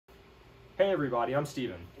Hey everybody, I'm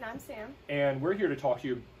Steven. And I'm Sam. And we're here to talk to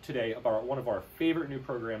you today about one of our favorite new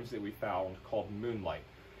programs that we found called Moonlight.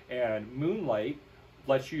 And Moonlight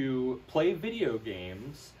lets you play video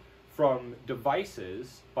games from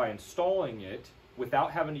devices by installing it without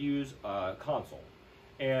having to use a console.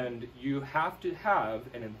 And you have to have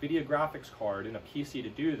an NVIDIA graphics card and a PC to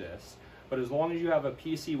do this, but as long as you have a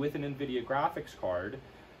PC with an NVIDIA graphics card,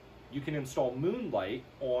 you can install Moonlight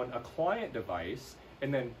on a client device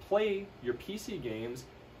and then play your PC games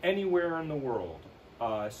anywhere in the world.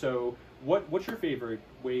 So what's your favorite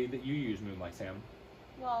way that you use Moonlight, Sam?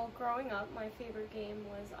 Well, growing up, my favorite game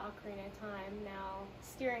was Ocarina of Time. Now,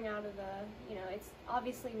 steering out of the, it's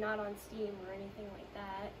obviously not on Steam or anything like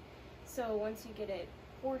that. So once you get it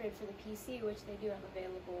ported for the PC, which they do have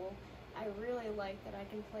available, I really like that I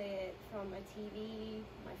can play it from a TV,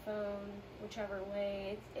 my phone, whichever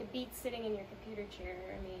way. It beats sitting in your computer chair.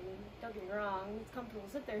 I mean, don't get me wrong, it's comfortable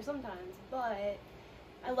to sit there sometimes, but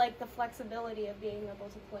I like the flexibility of being able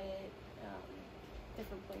to play it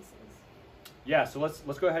different places. Yeah, so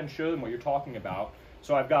let's go ahead and show them what you're talking about.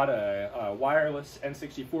 So I've got a wireless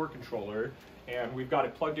N64 controller, and we've got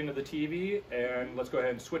it plugged into the TV, and let's go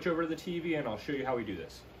ahead and switch over to the TV, and I'll show you how we do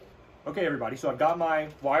this. Okay everybody, so I've got my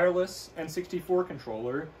wireless N64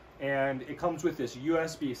 controller, and it comes with this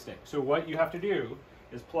USB stick. So what you have to do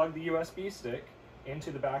is plug the USB stick into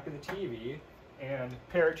the back of the TV and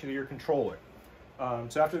pair it to your controller.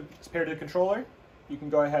 So after it's paired to the controller, you can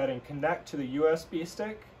go ahead and connect to the USB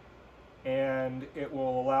stick, and it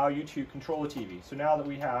will allow you to control the TV. So now that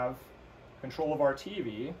we have control of our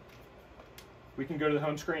TV, we can go to the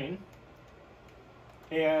home screen,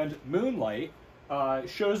 and Moonlight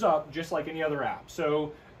shows up just like any other app.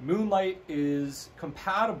 So Moonlight is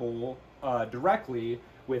compatible directly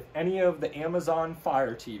with any of the Amazon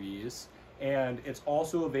Fire TVs, and it's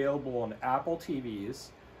also available on Apple TVs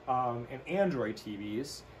and Android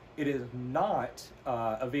TVs. It is not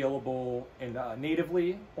available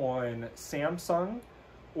natively on Samsung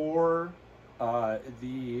or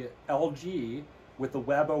the LG with the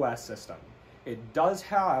WebOS system. It does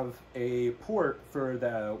have a port for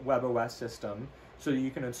the WebOS system, so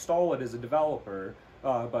you can install it as a developer,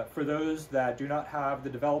 but for those that do not have the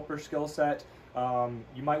developer skill set,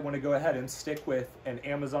 you might want to go ahead and stick with an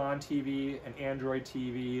Amazon TV, an Android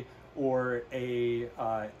TV, or a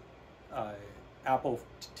Apple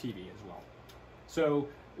TV as well. So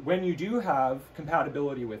when you do have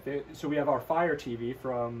compatibility with it, so we have our Fire TV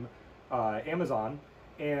from Amazon,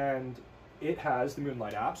 and it has the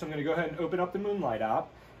Moonlight app. So I'm going to go ahead and open up the Moonlight app,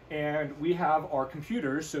 and we have our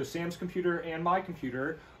computers. So Sam's computer and my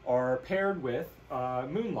computer are paired with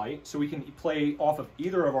Moonlight, so we can play off of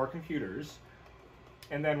either of our computers.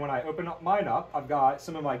 And then when I open up mine up, I've got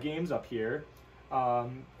some of my games up here.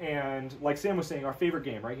 And like Sam was saying, our favorite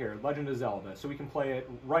game right here, Legend of Zelda. So we can play it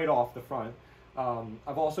right off the front.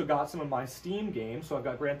 I've also got some of my Steam games. So I've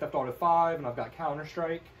got Grand Theft Auto 5 and I've got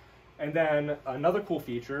Counter-Strike. And then another cool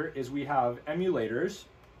feature is we have emulators.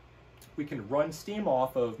 We can run Steam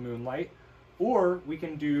off of Moonlight, or we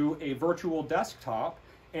can do a virtual desktop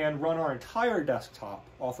and run our entire desktop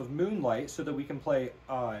off of Moonlight so that we can play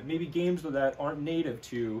maybe games that aren't native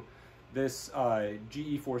to this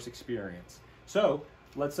GeForce experience. So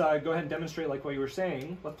let's go ahead and demonstrate like what you were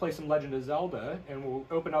saying. Let's play some Legend of Zelda, and we'll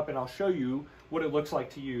open up and I'll show you what it looks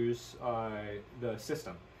like to use the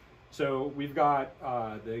system. So we've got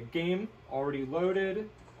the game already loaded,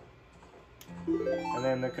 and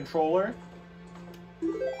then the controller.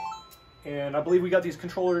 And I believe we got these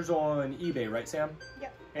controllers on eBay, right, Sam?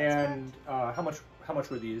 Yep. And how much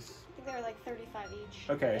were these? I think they were like $35 each.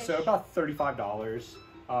 Okay, so about $35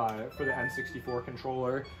 for the N64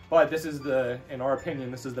 controller. But this is in our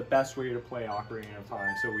opinion, this is the best way to play Ocarina of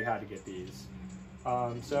Time, so we had to get these.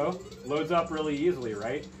 So loads up really easily,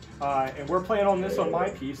 right? And we're playing on this on my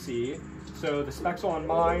PC. So the specs on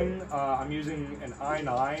mine, I'm using an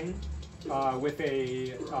i9 with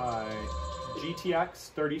a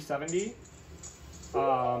GTX 3070.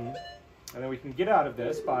 And then we can get out of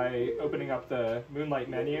this by opening up the Moonlight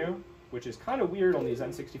menu, which is kind of weird on these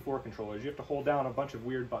N64 controllers. You have to hold down a bunch of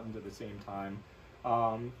weird buttons at the same time.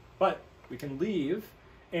 But we can leave.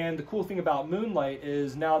 And the cool thing about Moonlight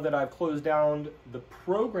is now that I've closed down the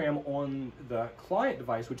program on the client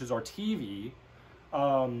device, which is our TV,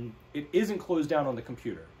 it isn't closed down on the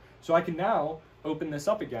computer. So I can now open this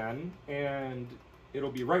up again, and it'll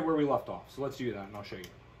be right where we left off. So let's do that, and I'll show you.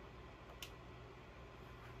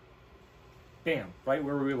 Bam, right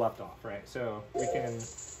where we left off, right? So we can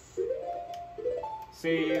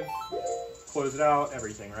save, close it out,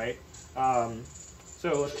 everything, right?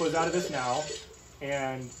 So let's close out of this now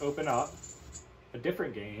and open up. a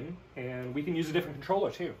different game, and we can use a different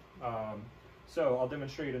controller too. So I'll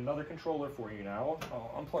demonstrate another controller for you now.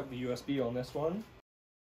 I'll unplug the USB on this one.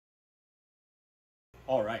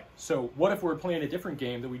 All right, so what if we're playing a different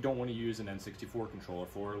game that we don't want to use an N64 controller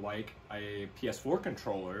for, like a PS4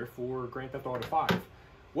 controller for Grand Theft Auto 5?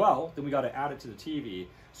 Well, then we got to add it to the TV.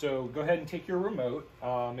 So go ahead and take your remote.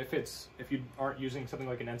 If you aren't using something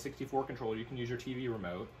like an N64 controller, you can use your TV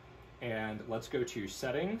remote. And let's go to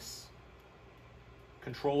Settings,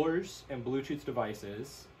 Controllers and Bluetooth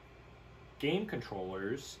Devices, Game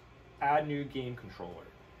Controllers, Add New Game Controller.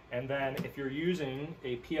 And then if you're using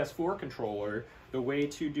a PS4 controller, the way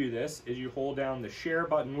to do this is you hold down the share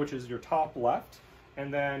button, which is your top left,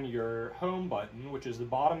 and then your home button, which is the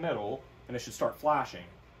bottom middle, and it should start flashing.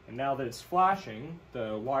 And now that it's flashing,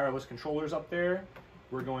 the wireless controller's up there.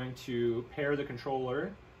 We're going to pair the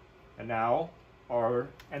controller, and now our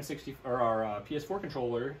PS4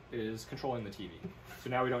 controller is controlling the TV. So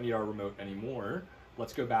now we don't need our remote anymore.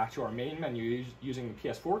 Let's go back to our main menu using the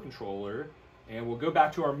PS4 controller, and we'll go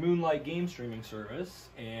back to our Moonlight game streaming service,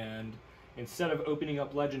 and instead of opening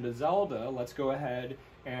up Legend of Zelda, let's go ahead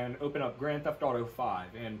and open up Grand Theft Auto 5.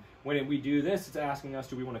 And when we do this, it's asking us,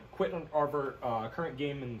 do we want to quit our current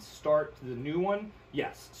game and start the new one?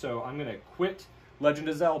 Yes. So I'm going to quit Legend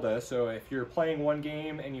of Zelda. So if you're playing one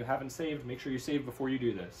game and you haven't saved, make sure you save before you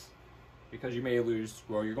do this, because you may lose,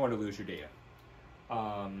 well, you're going to lose your data.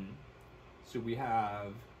 So we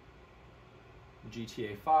have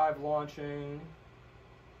GTA 5 launching.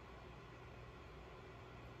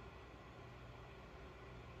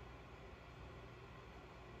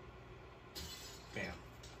 Bam.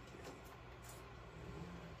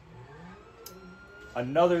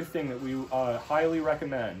 Another thing that we highly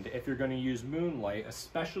recommend if you're going to use Moonlight,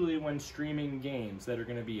 especially when streaming games that are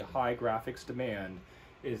going to be high graphics demand,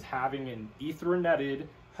 is having an Etherneted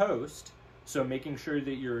host. So making sure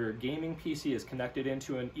that your gaming PC is connected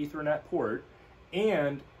into an Ethernet port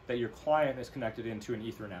and that your client is connected into an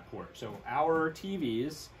Ethernet port. So our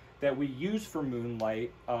TVs that we use for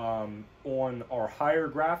Moonlight on our higher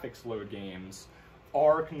graphics load games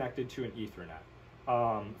are connected to an Ethernet.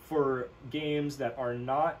 For games that are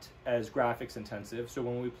not as graphics intensive, so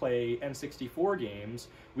when we play N64 games,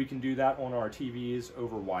 we can do that on our TVs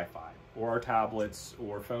over Wi-Fi, or our tablets,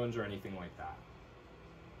 or phones, or anything like that.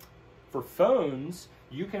 For phones,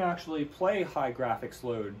 you can actually play high graphics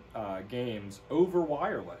load games over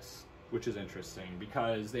wireless, which is interesting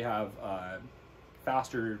because they have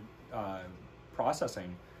faster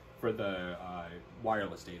processing for the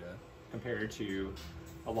wireless data compared to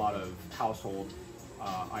a lot of household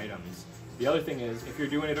items. The other thing is, if you're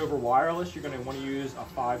doing it over wireless, you're going to want to use a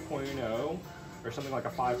 5.0 or something like a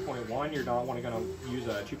 5.1. You're not going to use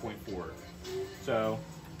a 2.4. So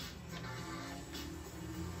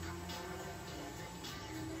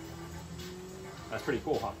that's pretty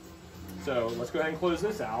cool, huh? So let's go ahead and close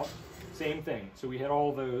this out. Same thing. So we hit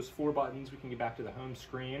all those 4 buttons. We can get back to the home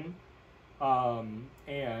screen.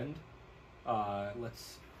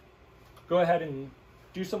 Let's go ahead and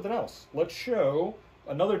do something else. Let's show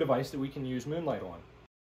another device that we can use Moonlight on.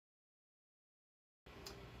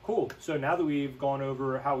 Cool. So now that we've gone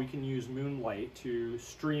over how we can use Moonlight to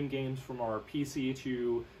stream games from our PC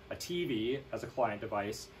to a TV as a client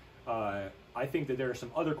device, I think that there are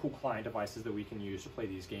some other cool client devices that we can use to play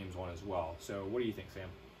these games on as well. So what do you think, Sam?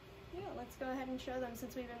 Yeah, let's go ahead and show them,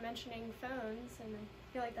 since we've been mentioning phones, and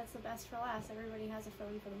I feel like that's the best for last. Everybody has a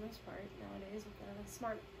phone for the most part nowadays with the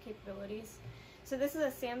smart capabilities. So this is a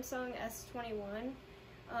Samsung S21,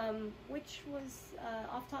 which was,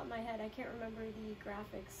 off the top of my head, I can't remember the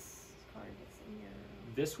graphics card that's in here.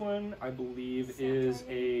 This one, I believe, is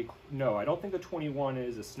a... No, I don't think the 21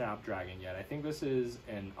 is a Snapdragon yet. I think this is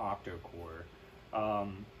an octa-core.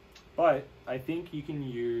 But I think you can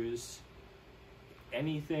use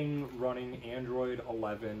anything running Android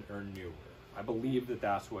 11 or newer. I believe that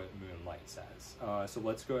that's what Moonlight says. So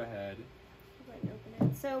let's go ahead. Go ahead and open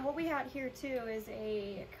it. So what we had here too is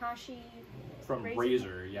a Kashi from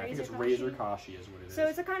Razer. Yeah, I think it's Razer Kashi is what it is. So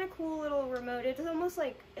it's a kind of cool little remote. It's almost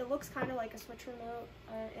like, it looks kind of like a Switch remote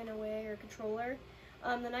in a way, or a controller.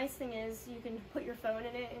 The nice thing is you can put your phone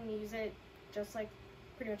in it and use it just like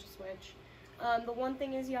pretty much a Switch. The one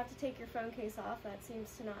thing is you have to take your phone case off. That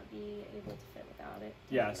seems to not be able to fit without it.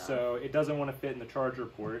 Yeah, so it doesn't want to fit in the charger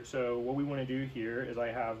port. So what we want to do here is I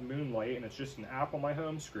have Moonlight, and it's just an app on my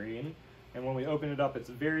home screen. And when we open it up, it's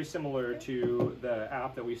very similar to the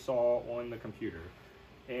app that we saw on the computer.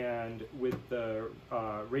 And with the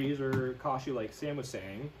Razer Kashi, like Sam was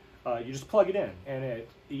saying, you just plug it in, and it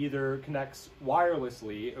either connects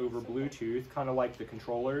wirelessly over Bluetooth, kind of like the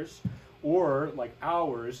controllers, or like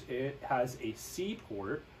ours, it has a C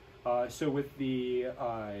port. So with the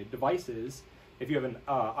devices, if you have an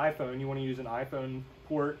iPhone, you want to use an iPhone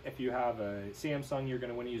port. If you have a Samsung, you're going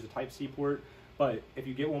to want to use a Type-C port. But if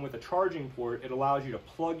you get one with a charging port, it allows you to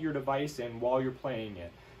plug your device in while you're playing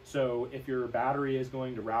it. So if your battery is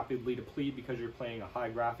going to rapidly deplete because you're playing a high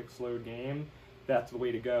graphics load game, that's the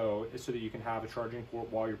way to go, is so that you can have a charging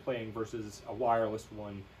port while you're playing versus a wireless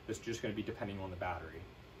one that's just going to be depending on the battery.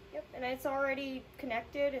 Yep, and it's already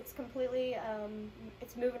connected. It's completely,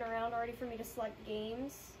 it's moving around already for me to select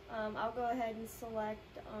games. I'll go ahead and select.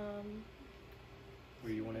 What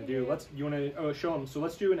do you want to do? You want to show them. So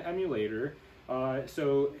let's do an emulator.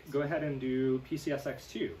 So go ahead and do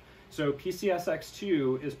PCSX2. So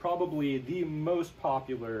PCSX2 is probably the most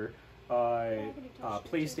popular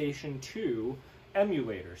PlayStation 2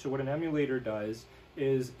 emulator. So what an emulator does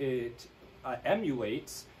is it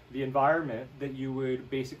emulates the environment that you would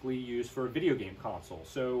basically use for a video game console.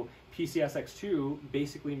 So PCSX2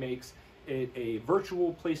 basically makes it a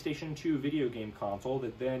virtual PlayStation 2 video game console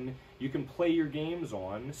that then you can play your games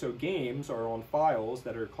on. So games are on files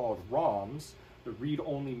that are called ROMs, the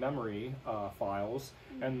read-only memory files,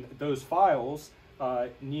 and those files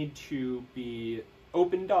need to be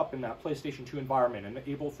opened up in that PlayStation 2 environment and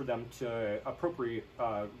able for them to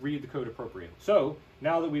read the code appropriately. So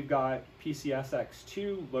now that we've got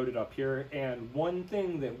PCSX2 loaded up here, and one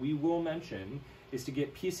thing that we will mention is to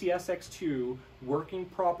get PCSX2 working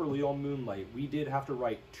properly on Moonlight, we did have to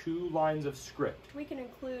write 2 lines of script. We can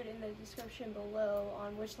include in the description below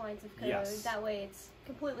on which lines of code. Yes. That way it's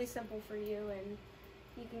completely simple for you and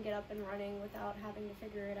you can get up and running without having to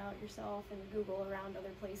figure it out yourself and Google around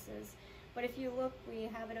other places. But if you look, we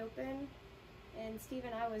have it open, and Steve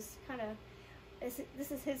and I was kind of,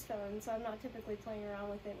 this is his phone, so I'm not typically playing around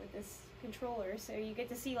with it with this controller, so you get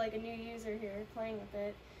to see like a new user here playing with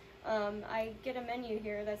it. I get a menu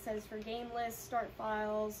here that says for game list, start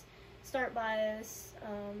files, start BIOS,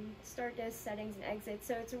 start disk, settings, and exit.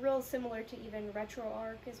 So it's real similar to even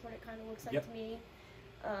RetroArch is what it kind of looks like to me.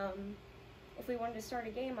 If we wanted to start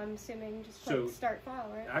a game, I'm assuming just click start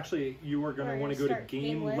file, right? Actually, you are going to want to go to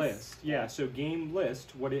game list. Yeah, so game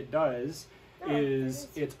list, what it does is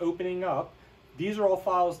it's opening up. These are all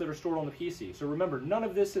files that are stored on the PC. So remember, none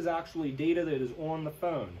of this is actually data that is on the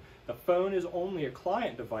phone. The phone is only a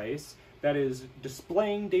client device that is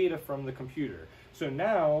displaying data from the computer. So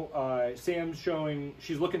now Sam's showing,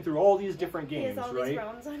 she's looking through all these different games, all right? These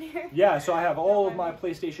ROMs on here. Yeah, so I have all of my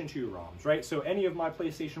PlayStation 2 ROMs, right? So any of my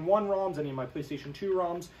PlayStation 1 ROMs, any of my PlayStation 2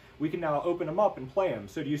 ROMs, we can now open them up and play them.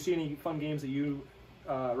 So do you see any fun games that you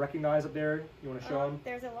recognize up there? You want to show them?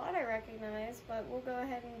 There's a lot I recognize, but we'll go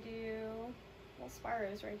ahead and do, well,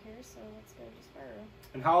 Spyro's right here, so let's go to Spyro.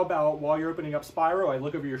 And how about while you're opening up Spyro, I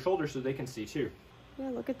look over your shoulder so they can see too. Yeah,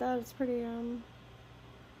 look at that. It's pretty,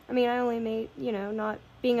 I mean, I only made, not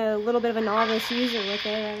being a little bit of a novice user with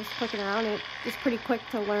it, I was clicking around it. It's pretty quick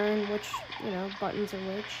to learn which, buttons are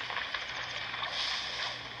which.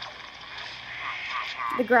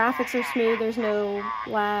 The graphics are smooth, there's no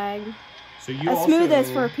lag. So you as smooth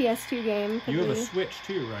as for a PS2 game. You have a Switch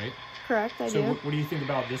too, right? Correct, I do. So what do you think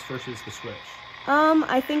about this versus the Switch?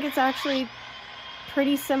 I think it's actually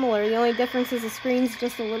pretty similar. The only difference is the screen's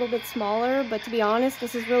just a little bit smaller, but to be honest,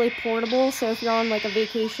 this is really portable, so if you're on like a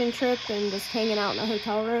vacation trip and just hanging out in a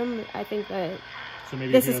hotel room, I think that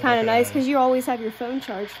this is kind of nice because you always have your phone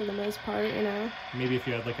charged for the most part, Maybe if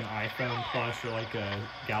you had like an iPhone Plus or like a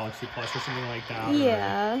Galaxy Plus or something like that.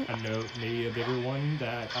 Yeah. Or a Note, maybe a bigger one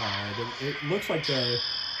that it looks like the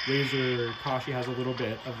Razer Kashi has a little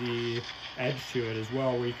bit of the edge to it as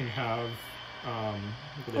well, where you can have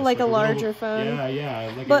like a larger phone.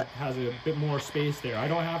 Yeah, like it has a bit more space there. I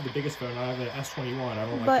don't have the biggest phone. I have an S21. I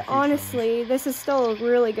don't like But honestly, this is still a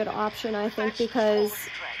really good option, I think, because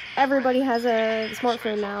everybody has a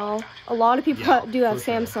smartphone now. A lot of people do have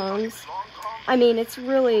Samsungs. I mean, it's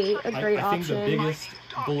really a great option. I think the biggest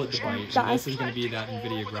bullet to bite, and this is going to be that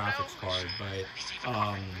NVIDIA graphics card, but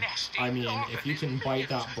I mean, if you can bite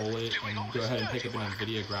that bullet and go ahead and pick up an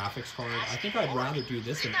NVIDIA graphics card, I think I'd rather do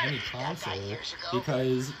this than any console,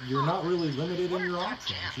 because you're not really limited in your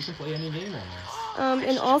options. You can play any game on this.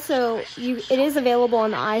 And also, it is available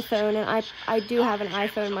on the iPhone, and I do have an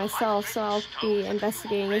iPhone myself, so I'll be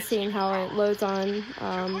investigating and seeing how it loads on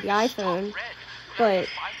the iPhone. But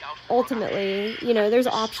ultimately, there's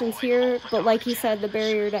options here, but like he said, the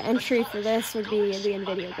barrier to entry for this would be the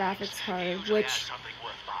NVIDIA graphics card, which,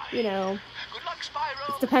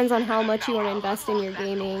 it depends on how much you want to invest in your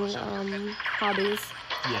gaming hobbies.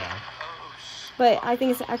 Yeah. But I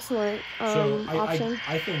think it's an excellent option.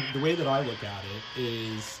 I think the way that I look at it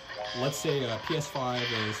is let's say a PS5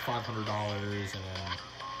 is $500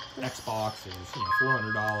 and Xbox is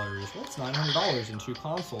 $400. Well, it's $900 in two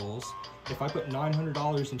consoles. If I put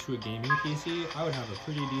 $900 into a gaming PC, I would have a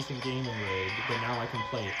pretty decent gaming rig that now I can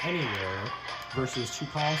play anywhere, versus two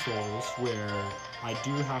consoles where I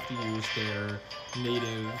do have to use their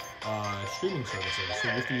native streaming services. So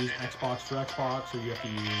you have to use Xbox for Xbox, or you have to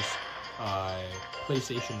use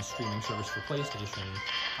PlayStation streaming service for PlayStation.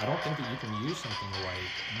 I don't think that you can use something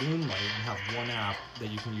like Moonlight and have one app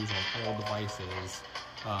that you can use on all devices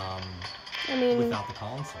without the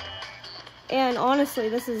console. And honestly,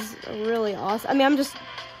 this is really awesome. I mean, I'm just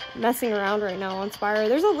messing around right now on Spyro.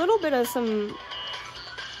 There's a little bit of some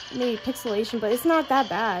maybe pixelation, but it's not that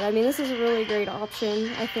bad. I mean, this is a really great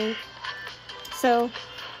option, I think. So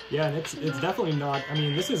yeah, and it's definitely not, I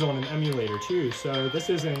mean, this is on an emulator too, so this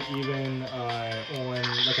isn't even on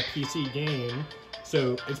like a PC game,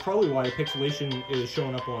 so it's probably why the pixelation is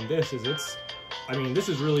showing up on this, I mean, this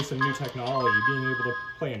is really some new technology, being able to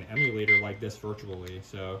play an emulator like this virtually,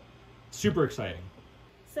 so super exciting.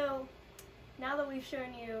 So now that we've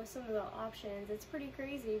shown you some of the options, it's pretty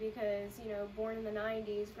crazy because, born in the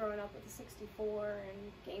 90s, growing up with the 64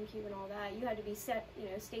 and GameCube and all that, you had to be set,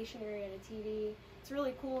 stationary at a TV. It's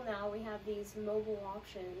really cool now we have these mobile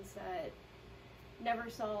options that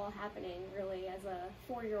never saw happening really as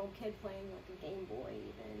a 4-year-old kid playing like a Game Boy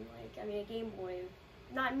even. Like, I mean, a Game Boy,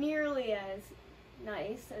 not nearly as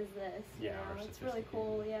nice as this. Yeah, it's really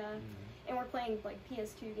cool, yeah. Mm-hmm. And we're playing like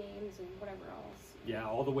PS2 games and whatever else. Yeah,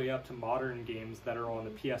 all the way up to modern games that are on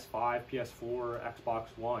the PS5, PS4, Xbox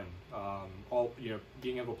One.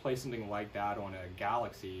 Being able to play something like that on a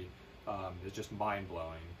Galaxy is just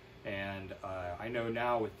mind-blowing. And I know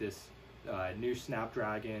now with this new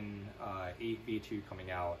Snapdragon 8 V2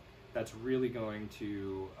 coming out, that's really going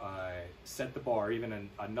to set the bar even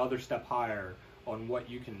another step higher on what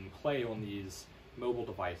you can play on these mobile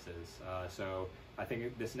devices. So I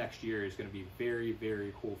think this next year is going to be very,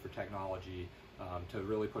 very cool for technology to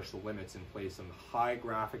really push the limits and play some high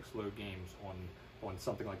graphics load games on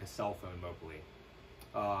something like a cell phone mobily.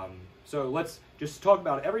 So let's just talk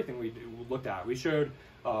about everything we looked at. We showed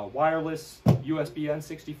wireless USB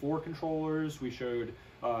N64 controllers. We showed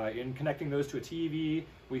in connecting those to a TV.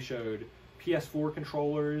 We showed PS4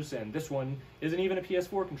 controllers, and this one isn't even a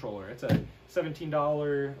PS4 controller. It's a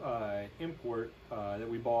 $17 import that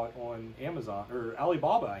we bought on Amazon or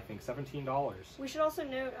Alibaba. I think $17. We should also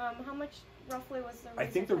note how much roughly was the Razer I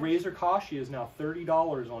think the Razer Kashi is now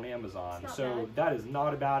 $30 on Amazon, so bad. That is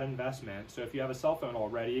not a bad investment. So if you have a cell phone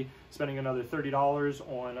already, spending another $30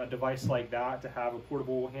 on a device like that to have a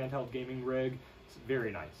portable handheld gaming rig, it's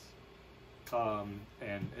very nice.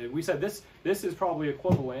 And we said this is probably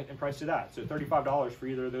equivalent in price to that, so $35 for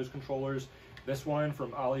either of those controllers. This one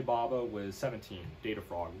from Alibaba was $17. Data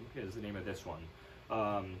Frog is the name of this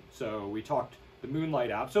one. So we talked the Moonlight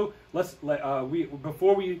app. So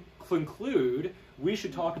before we conclude, we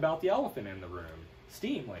should talk about the elephant in the room,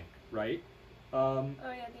 Steam Link, right? Oh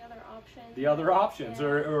yeah, the other options. The other options, yeah.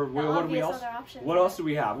 or what do we else? Other options, what else do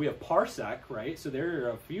we have? We have Parsec, right? So there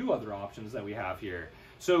are a few other options that we have here.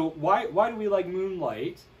 So why do we like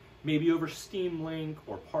Moonlight maybe over Steam Link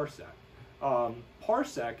or Parsec?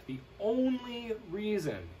 Parsec, the only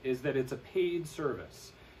reason is that it's a paid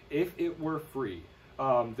service. If it were free,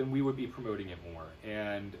 then we would be promoting it more.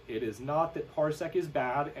 And it is not that Parsec is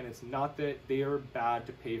bad, and it's not that they are bad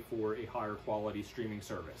to pay for a higher quality streaming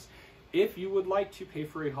service. If you would like to pay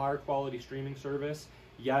for a higher quality streaming service,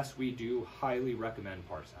 yes, we do highly recommend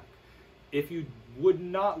Parsec. If you would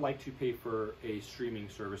not like to pay for a streaming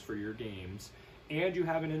service for your games, and you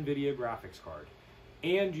have an NVIDIA graphics card,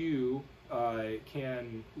 and you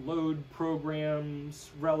can load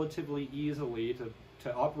programs relatively easily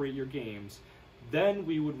to operate your games, then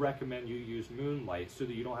we would recommend you use Moonlight so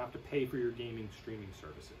that you don't have to pay for your gaming streaming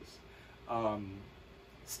services.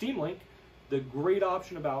 Steam Link, the great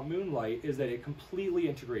option about Moonlight is that it completely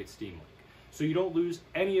integrates Steam Link. So you don't lose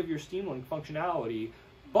any of your Steam Link functionality,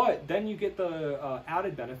 but then you get the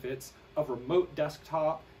added benefits of remote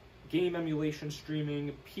desktop, game emulation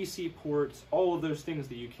streaming, PC ports, all of those things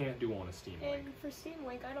that you can't do on a Steam Link. And for Steam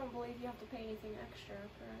Link, I don't believe you have to pay anything extra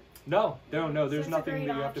for it. No, there's nothing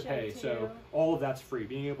that you have to option pay. So all of that's free.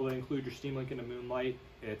 Being able to include your Steam Link into Moonlight,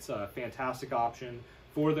 it's a fantastic option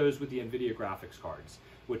for those with the NVIDIA graphics cards,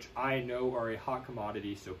 which I know are a hot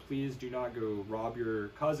commodity, so please do not go rob your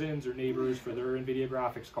cousins or neighbors for their NVIDIA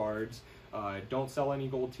graphics cards. Don't sell any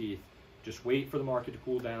gold teeth. Just wait for the market to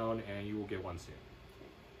cool down, and you will get one soon.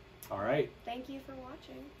 All right. Thank you for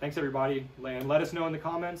watching. Thanks, everybody. And let us know in the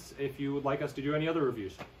comments if you would like us to do any other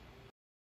reviews.